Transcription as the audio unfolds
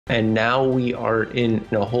And now we are in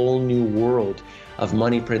a whole new world of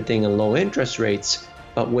money printing and low interest rates.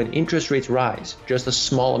 But when interest rates rise, just a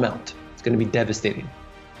small amount, it's going to be devastating.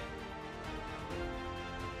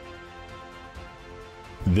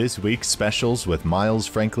 This week's specials with Miles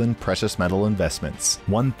Franklin Precious Metal Investments.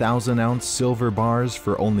 1,000-ounce silver bars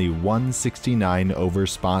for only $169 over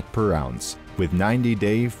spot per ounce, with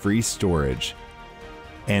 90-day free storage.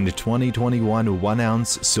 And 2021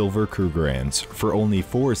 1-ounce silver Krugerrands for only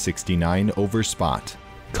 $469 over spot.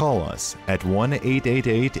 Call us at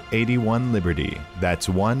 1-888-81-LIBERTY. That's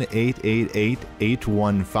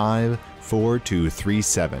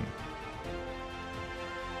 1-888-815-4237.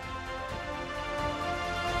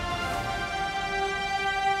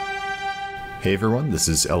 Hey everyone, this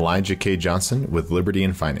is Elijah K. Johnson with Liberty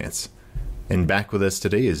in Finance. And back with us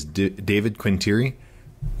today is David Quintieri,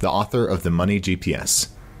 the author of The Money GPS.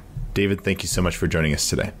 David, thank you so much for joining us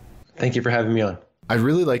today. Thank you for having me on. I'd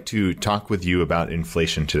really like to talk with you about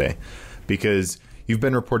inflation today, because you've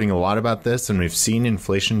been reporting a lot about this, and we've seen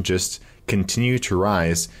inflation just continue to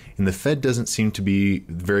rise, and the Fed doesn't seem to be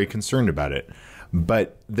very concerned about it.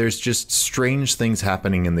 But there's just strange things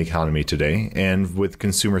happening in the economy today, and with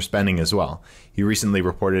consumer spending as well. You recently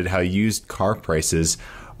reported how used car prices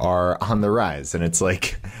are on the rise, and it's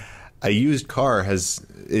like a used car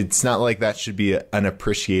it's not like that should be an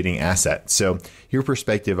appreciating asset. So your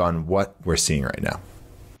perspective on what we're seeing right now.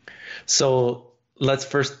 So let's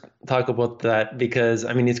first talk about that, because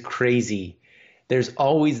I mean, it's crazy. There's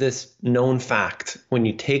always this known fact. When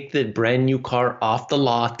you take the brand new car off the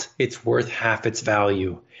lot, it's worth half its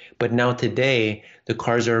value. But now today, the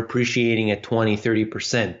cars are appreciating at 20,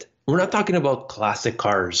 30%. We're not talking about classic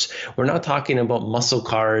cars. We're not talking about muscle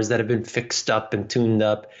cars that have been fixed up and tuned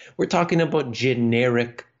up. We're talking about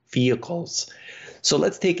generic vehicles. So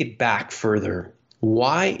let's take it back further.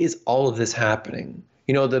 Why is all of this happening?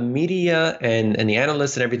 You know, the media and the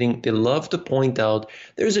analysts and everything, they love to point out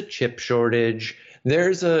there's a chip shortage,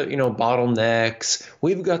 there's bottlenecks,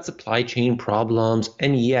 we've got supply chain problems.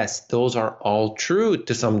 And yes, those are all true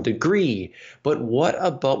to some degree. But what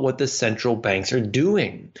about what the central banks are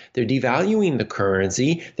doing? They're devaluing the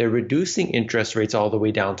currency, they're reducing interest rates all the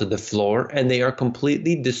way down to the floor, and they are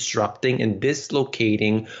completely disrupting and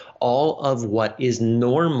dislocating all of what is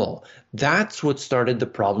normal. That's what started the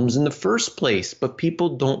problems in the first place. But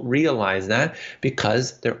people don't realize that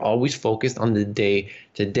because they're always focused on the day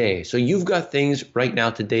to day. So you've got things right now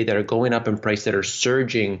today that are going up in price that are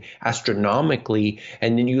surging astronomically.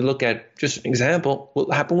 And then you look at, just an example,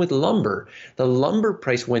 what happened with lumber. The lumber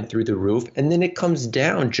price went through the roof, and then it comes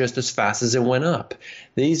down just as fast as it went up.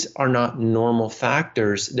 These are not normal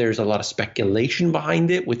factors. There's a lot of speculation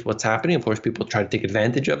behind it with what's happening. Of course, people try to take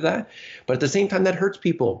advantage of that. But at the same time, that hurts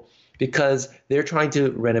people, because they're trying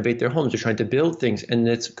to renovate their homes, they're trying to build things, and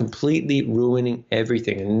it's completely ruining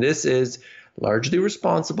everything. And this is largely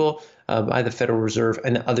responsible by the Federal Reserve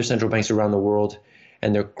and other central banks around the world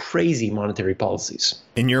and their crazy monetary policies.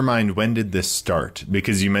 In your mind, when did this start?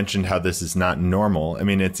 Because you mentioned how this is not normal. I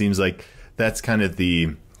mean, it seems like that's kind of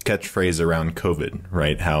the catchphrase around COVID,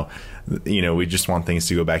 right? How, we just want things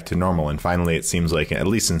to go back to normal. And finally, it seems like, at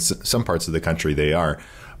least in some parts of the country, they are.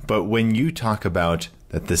 But when you talk about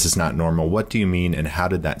that this is not normal, what do you mean, and how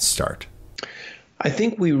did that start? I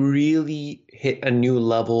think we really hit a new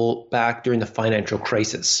level back during the financial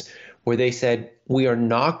crisis, where they said, we are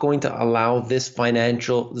not going to allow this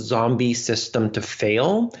financial zombie system to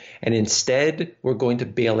fail, and instead we're going to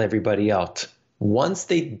bail everybody out. Once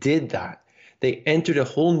they did that, they entered a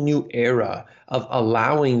whole new era of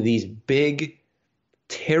allowing these big,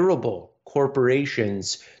 terrible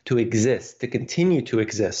corporations to exist, to continue to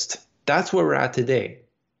exist. That's where we're at today.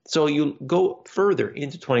 So you go further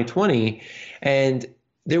into 2020, and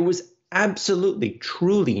there was absolutely,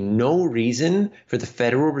 truly no reason for the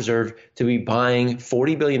Federal Reserve to be buying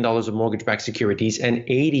 $40 billion of mortgage-backed securities and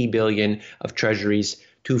 $80 billion of treasuries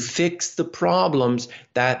to fix the problems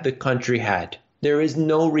that the country had. There is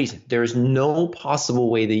no reason. There is no possible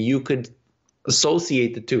way that you could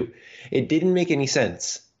associate the two. It didn't make any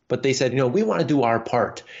sense. But they said, we want to do our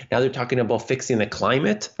part. Now they're talking about fixing the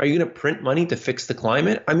climate. Are you going to print money to fix the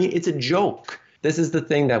climate? I mean, it's a joke. This is the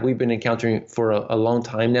thing that we've been encountering for a long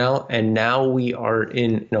time now. And now we are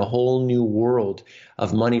in a whole new world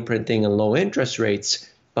of money printing and low interest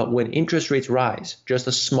rates. But when interest rates rise, just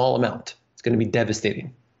a small amount, it's going to be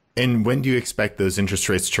devastating. And when do you expect those interest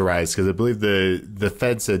rates to rise? Because I believe the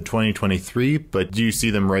Fed said 2023, but do you see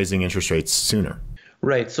them raising interest rates sooner?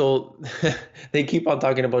 Right. So they keep on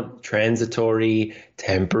talking about transitory,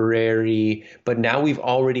 temporary, but now we've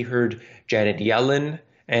already heard Janet Yellen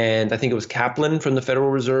And I think it was Kaplan from the Federal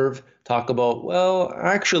Reserve talk about, well,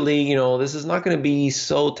 actually, this is not going to be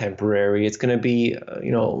so temporary. It's going to be, a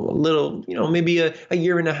little, maybe a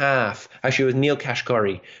year and a half. Actually, it was Neil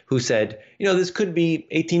Kashkari who said, this could be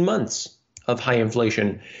 18 months of high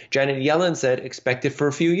inflation. Janet Yellen said, expect it for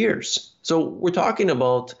a few years. So we're talking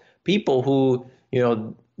about people who,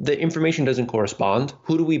 the information doesn't correspond.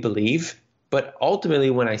 Who do we believe? But ultimately,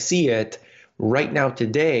 when I see it right now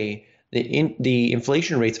today, the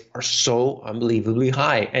inflation rates are so unbelievably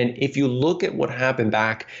high. And if you look at what happened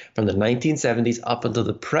back from the 1970s up until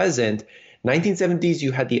the present, 1970s,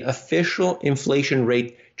 you had the official inflation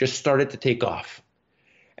rate just started to take off.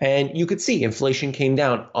 And you could see inflation came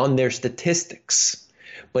down on their statistics.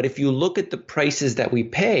 But if you look at the prices that we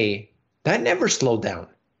pay, that never slowed down.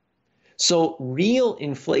 So real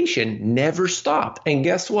inflation never stopped. And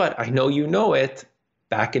guess what? I know you know it.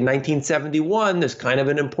 Back in 1971, there's kind of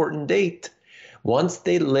an important date. Once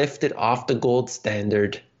they lifted off the gold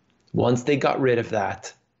standard, once they got rid of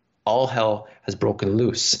that, all hell has broken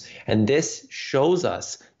loose. And this shows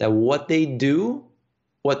us that what they do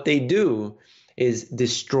is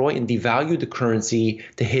destroy and devalue the currency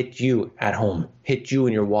to hit you at home, hit you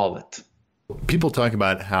in your wallet. People talk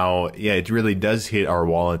about how, it really does hit our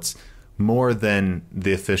wallets more than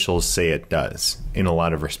the officials say it does in a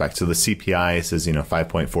lot of respects. So the CPI says,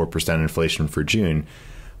 5.4% inflation for June.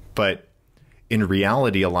 But in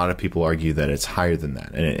reality, a lot of people argue that it's higher than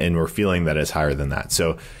that. And we're feeling that it's higher than that.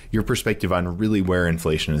 So your perspective on really where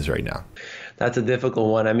inflation is right now? That's a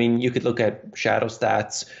difficult one. I mean, you could look at shadow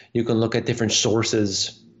stats. You can look at different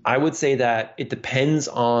sources. I would say that it depends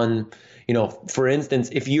on, for instance,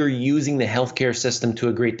 if you're using the healthcare system to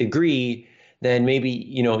a great degree, then maybe,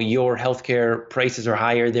 your healthcare prices are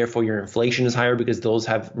higher, therefore your inflation is higher because those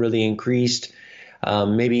have really increased.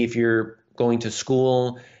 Maybe if you're going to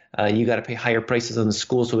school, you got to pay higher prices on the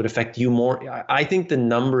school, so it would affect you more. I think the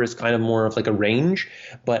number is kind of more of like a range,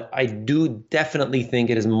 but I do definitely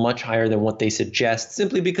think it is much higher than what they suggest,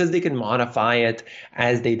 simply because they can modify it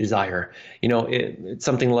as they desire. It's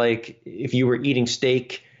something like if you were eating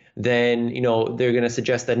steak, then, they're going to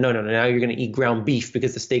suggest that, no, now you're going to eat ground beef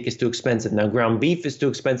because the steak is too expensive. Now, ground beef is too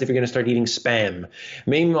expensive. You're going to start eating Spam.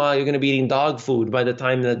 Meanwhile, you're going to be eating dog food by the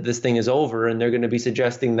time that this thing is over, and they're going to be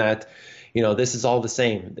suggesting that, this is all the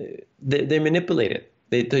same. They manipulate it.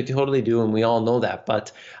 They totally do, and we all know that.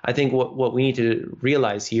 But I think what we need to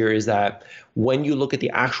realize here is that when you look at the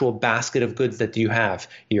actual basket of goods that you have,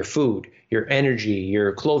 your food, your energy,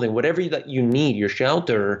 your clothing, whatever that you need, your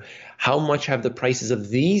shelter, how much have the prices of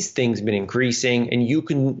these things been increasing? And you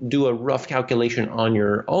can do a rough calculation on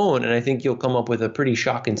your own, and I think you'll come up with a pretty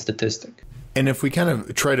shocking statistic. And if we kind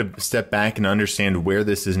of try to step back and understand where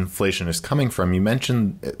this inflation is coming from, you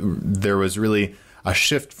mentioned there was really a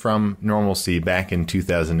shift from normalcy back in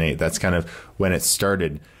 2008. That's kind of when it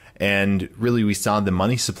started. And really, we saw the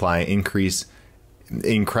money supply increase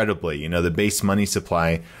incredibly. The base money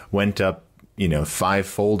supply went up,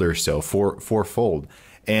 fivefold or so, fourfold.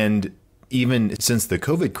 And even since the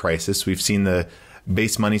COVID crisis, we've seen the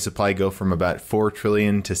base money supply go from about 4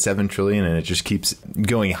 trillion to 7 trillion, and it just keeps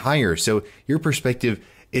going higher. So your perspective,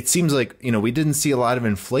 it seems like, we didn't see a lot of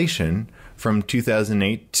inflation from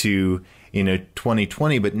 2008 to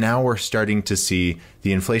 2020, but now we're starting to see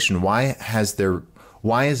the inflation. Why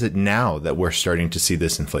is it now that we're starting to see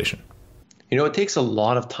this inflation? It takes a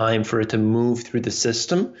lot of time for it to move through the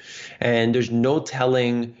system, and there's no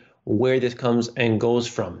telling where this comes and goes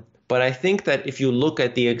from. But I think that if you look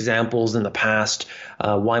at the examples in the past,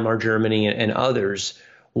 Weimar Germany and others,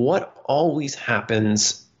 what always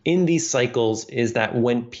happens in these cycles is that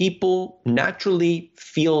when people naturally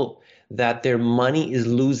feel that their money is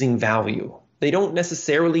losing value, they don't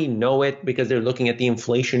necessarily know it because they're looking at the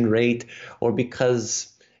inflation rate or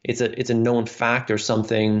because it's a known fact or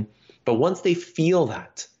something. But once they feel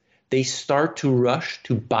that, they start to rush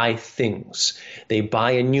to buy things. They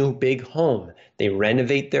buy a new big home. They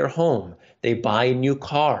renovate their home. They buy a new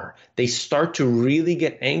car. They start to really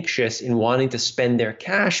get anxious in wanting to spend their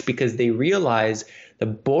cash because they realize the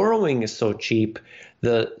borrowing is so cheap.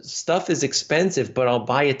 The stuff is expensive, but I'll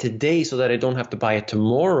buy it today so that I don't have to buy it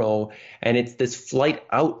tomorrow. And it's this flight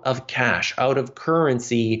out of cash, out of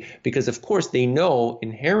currency, because of course they know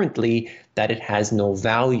inherently that it has no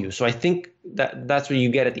value. So I think that's what you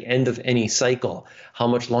get at the end of any cycle. How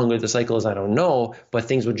much longer the cycle is, I don't know, but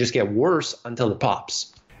things would just get worse until it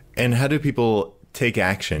pops. And how do people take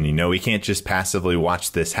action? We can't just passively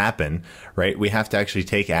watch this happen, right? We have to actually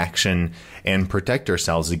take action and protect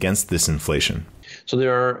ourselves against this inflation. So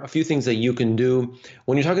there are a few things that you can do.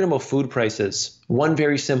 When you're talking about food prices, one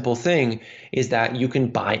very simple thing is that you can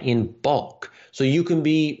buy in bulk. So you can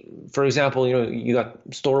be, for example, you got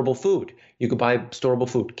storable food. You could buy storable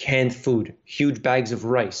food, canned food, huge bags of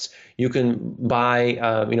rice. You can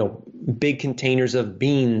buy, big containers of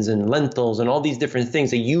beans and lentils and all these different things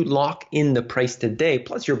that you lock in the price today.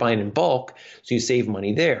 Plus, you're buying in bulk, so you save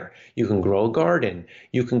money there. You can grow a garden.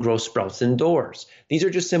 You can grow sprouts indoors. These are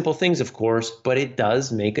just simple things, of course, but it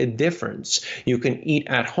does make a difference. You can eat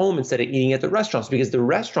at home instead of eating at the restaurants because the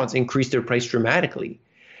restaurants increase their price dramatically.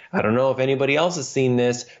 I don't know if anybody else has seen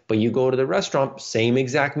this, but you go to the restaurant, same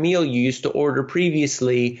exact meal you used to order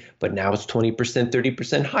previously, but now it's 20%,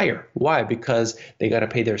 30% higher. Why? Because they got to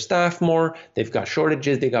pay their staff more. They've got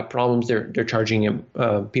shortages. They got problems. They're charging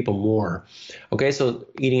people more. Okay, so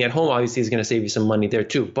eating at home obviously is going to save you some money there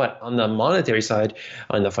too. But on the monetary side,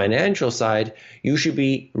 on the financial side, you should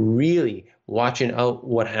be really watching out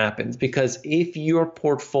what happens, because if your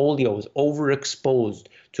portfolio is overexposed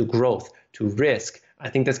to growth, to risk, I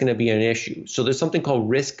think that's going to be an issue. So there's something called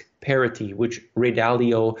risk parity, which Ray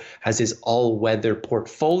Dalio has his all-weather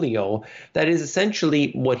portfolio that is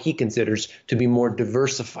essentially what he considers to be more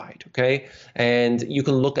diversified, okay? And you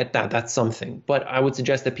can look at that. That's something. But I would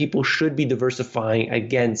suggest that people should be diversifying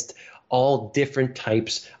against all different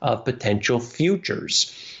types of potential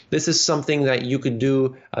futures. This is something that you could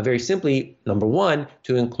do very simply, number one,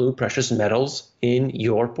 to include precious metals in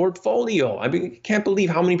your portfolio. I mean, I can't believe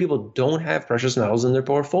how many people don't have precious metals in their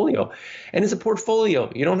portfolio. And it's a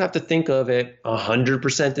portfolio. You don't have to think of it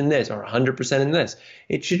 100% in this or 100% in this.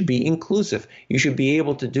 It should be inclusive. You should be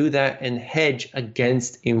able to do that and hedge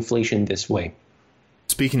against inflation this way.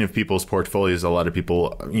 Speaking of people's portfolios, a lot of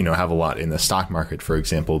people, have a lot in the stock market, for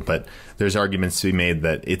example, but there's arguments to be made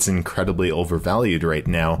that it's incredibly overvalued right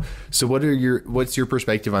now. So what's your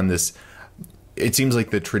perspective on this? It seems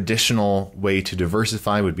like the traditional way to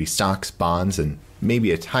diversify would be stocks, bonds, and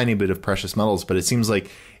maybe a tiny bit of precious metals. But it seems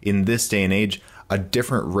like in this day and age, a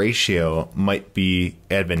different ratio might be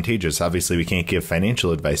advantageous. Obviously, we can't give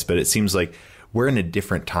financial advice, but it seems like we're in a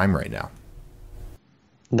different time right now.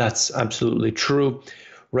 That's absolutely true.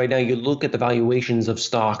 Right now, you look at the valuations of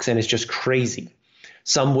stocks and it's just crazy.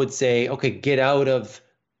 Some would say, okay, get out of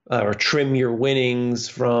or trim your winnings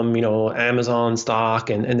from, Amazon stock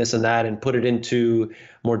and this and that and put it into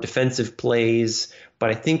more defensive plays.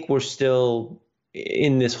 But I think we're still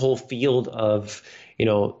in this whole field of,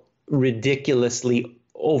 ridiculously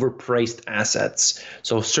overpriced assets.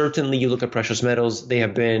 So certainly you look at precious metals, they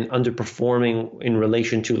have been underperforming in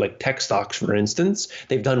relation to like tech stocks, for instance.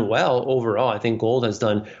 They've done well overall. I think gold has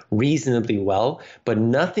done reasonably well, but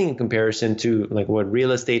nothing in comparison to like what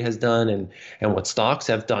real estate has done and what stocks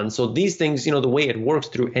have done. So these things, the way it works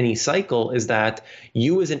through any cycle is that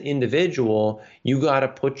you as an individual, you got to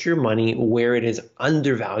put your money where it is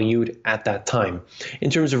undervalued at that time.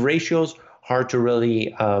 In terms of ratios, hard to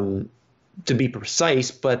really to be precise,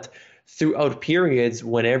 but throughout periods,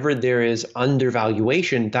 whenever there is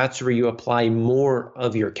undervaluation, that's where you apply more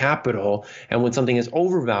of your capital. And when something is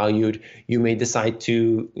overvalued, you may decide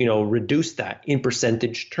to, reduce that in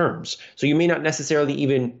percentage terms. So you may not necessarily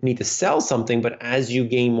even need to sell something, but as you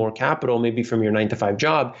gain more capital, maybe from your 9-to-5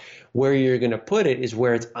 job, where you're going to put it is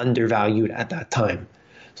where it's undervalued at that time.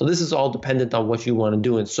 So this is all dependent on what you want to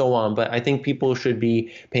do and so on. But I think people should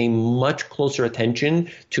be paying much closer attention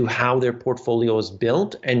to how their portfolio is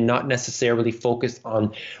built and not necessarily focused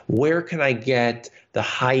on where can I get the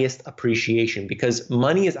highest appreciation, because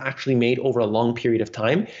money is actually made over a long period of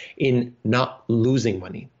time in not losing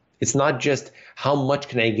money. It's not just how much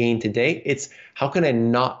can I gain today, it's how can I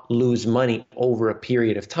not lose money over a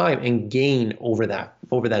period of time and gain over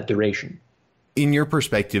that duration. In your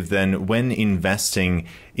perspective, then, when investing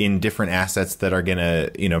in different assets that are going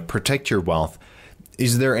to, protect your wealth,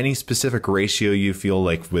 is there any specific ratio you feel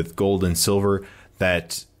like with gold and silver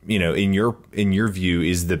that, in your view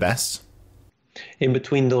is the best? In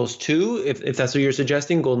between those two, if that's what you're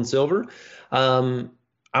suggesting, gold and silver,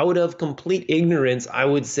 out of complete ignorance, I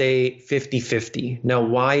would say 50-50. Now,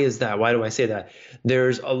 why is that? Why do I say that?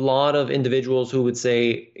 There's a lot of individuals who would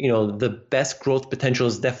say, the best growth potential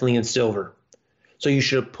is definitely in silver. So you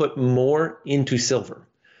should put more into silver.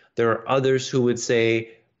 There are others who would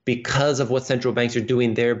say, because of what central banks are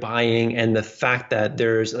doing, they're buying, and the fact that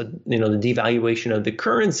there's the devaluation of the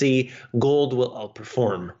currency, gold will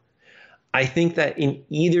outperform. I think that in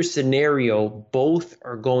either scenario, both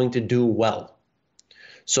are going to do well.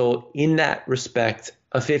 So in that respect,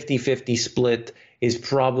 a 50-50 split is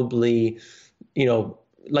probably,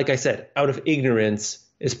 like I said, out of ignorance,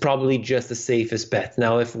 is probably just the safest bet.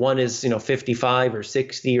 Now, if one is, 55 or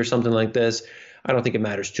 60 or something like this, I don't think it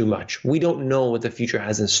matters too much. We don't know what the future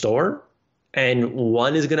has in store, and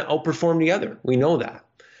one is going to outperform the other. We know that.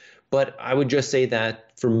 But I would just say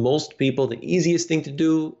that for most people, the easiest thing to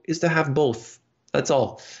do is to have both. That's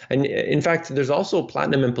all. And in fact, there's also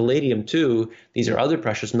platinum and palladium too. These are other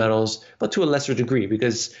precious metals, but to a lesser degree,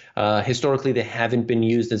 because historically they haven't been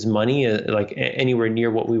used as money, like anywhere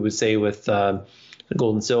near what we would say with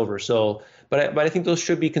gold and silver. So, but I think those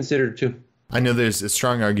should be considered too. I know there's a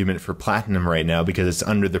strong argument for platinum right now because it's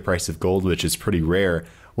under the price of gold, which is pretty rare.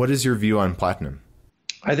 What is your view on platinum?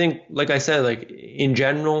 I think, like I said, like in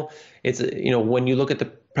general, it's, when you look at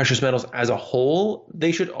the precious metals as a whole,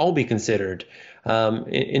 they should all be considered.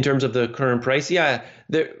 In terms of the current price, yeah,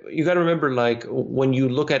 you got to remember, like when you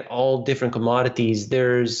look at all different commodities,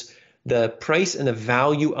 there's the price and the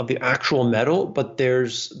value of the actual metal, but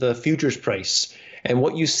there's the futures price. And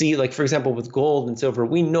what you see, like for example, with gold and silver,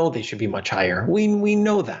 we know they should be much higher. We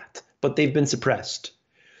know that, but they've been suppressed.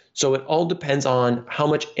 So it all depends on how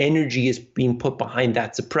much energy is being put behind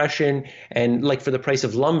that suppression. And like for the price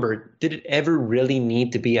of lumber, did it ever really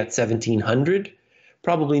need to be at 1700?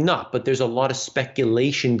 Probably not, but there's a lot of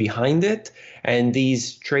speculation behind it. And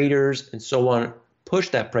these traders and so on push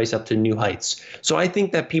that price up to new heights. So I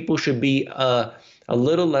think that people should be a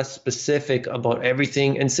little less specific about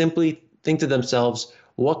everything and simply think to themselves,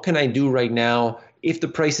 what can I do right now? If the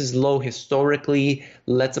price is low historically,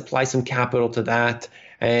 let's apply some capital to that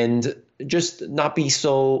and just not be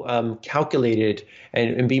so calculated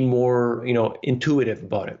and be more, intuitive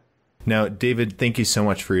about it. Now, David, thank you so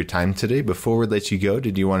much for your time today. Before we let you go,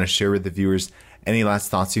 did you want to share with the viewers any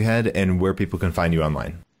last thoughts you had and where people can find you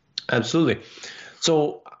online? Absolutely.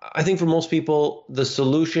 So I think for most people, the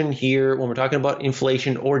solution here when we're talking about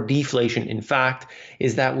inflation or deflation, in fact,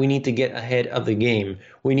 is that we need to get ahead of the game.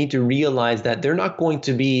 We need to realize that they're not going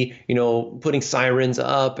to be, putting sirens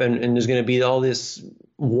up and there's going to be all this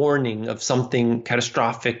warning of something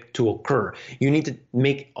catastrophic to occur. You need to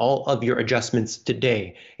make all of your adjustments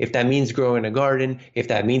today. If that means growing a garden, if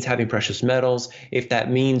that means having precious metals, if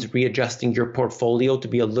that means readjusting your portfolio to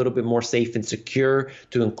be a little bit more safe and secure,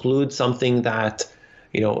 to include something that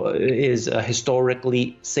is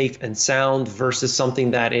historically safe and sound versus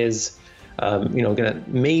something that is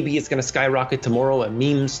maybe it's gonna skyrocket tomorrow, a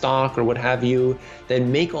meme stock or what have you,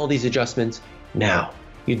 then make all these adjustments now.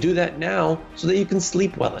 You do that now so that you can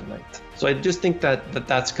sleep well at night. So I just think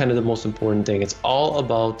that's kind of the most important thing. It's all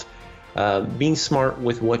about being smart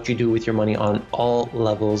with what you do with your money on all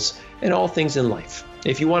levels and all things in life.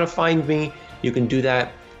 If you want to find me, you can do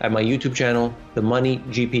that at my YouTube channel, The Money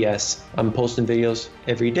GPS. I'm posting videos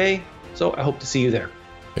every day, so I hope to see you there.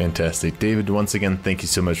 Fantastic. David, once again, thank you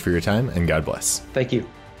so much for your time and God bless. Thank you.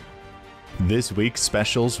 This week's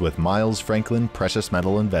specials with Miles Franklin Precious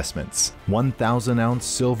Metal Investments. 1,000-ounce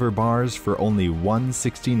silver bars for only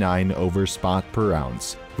 $169 over spot per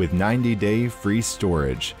ounce, with 90-day free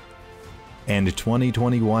storage. And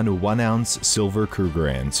 2021 1-ounce silver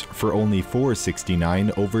Krugerrands for only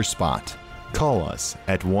 $469 over spot. Call us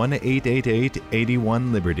at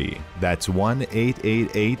 1-888-81-LIBERTY. That's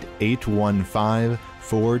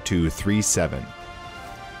 1-888-815-4237.